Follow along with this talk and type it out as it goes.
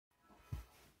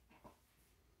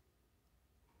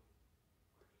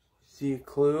See a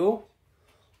clue?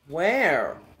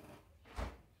 Where?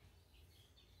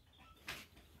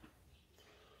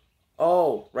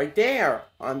 Oh, right there,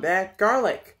 on that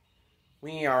garlic.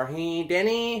 We are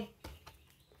Denny.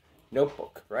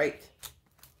 Notebook, right.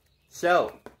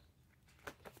 So,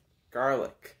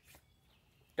 garlic.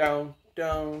 Down,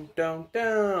 down, down,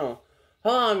 down.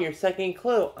 Hello, I'm your second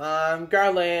clue. I'm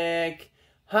garlic.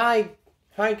 Hi,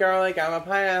 garlic. I'm a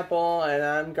pineapple, and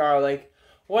I'm garlic.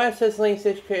 West Sicily,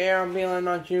 Sicily, Air, Milan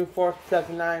on June 4th,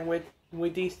 2009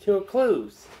 with these two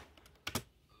clues.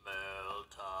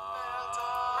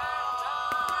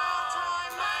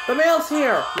 The mail's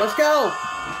here. Let's go.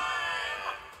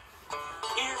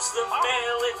 Here's the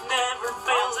mail. It never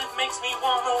fails. It makes me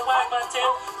wanna wag my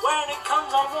tail. When it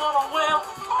comes, I wanna wail.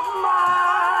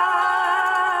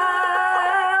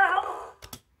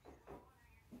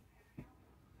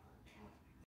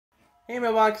 Hey,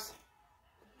 Mailbox.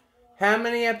 How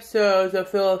many episodes of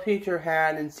Philip Feature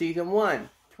had in season 1?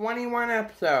 21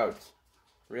 episodes.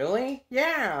 Really?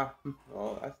 Yeah.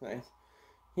 Oh, that's nice.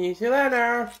 Here's your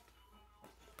letter.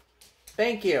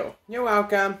 Thank you. You're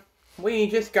welcome. We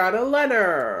just got a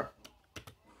letter.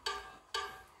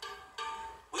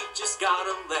 We just got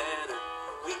a letter.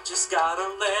 We just got a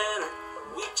letter.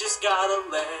 We just got a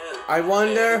letter. I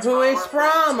wonder who it's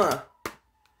from.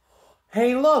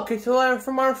 Hey, look, it's a letter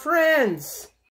from our friends.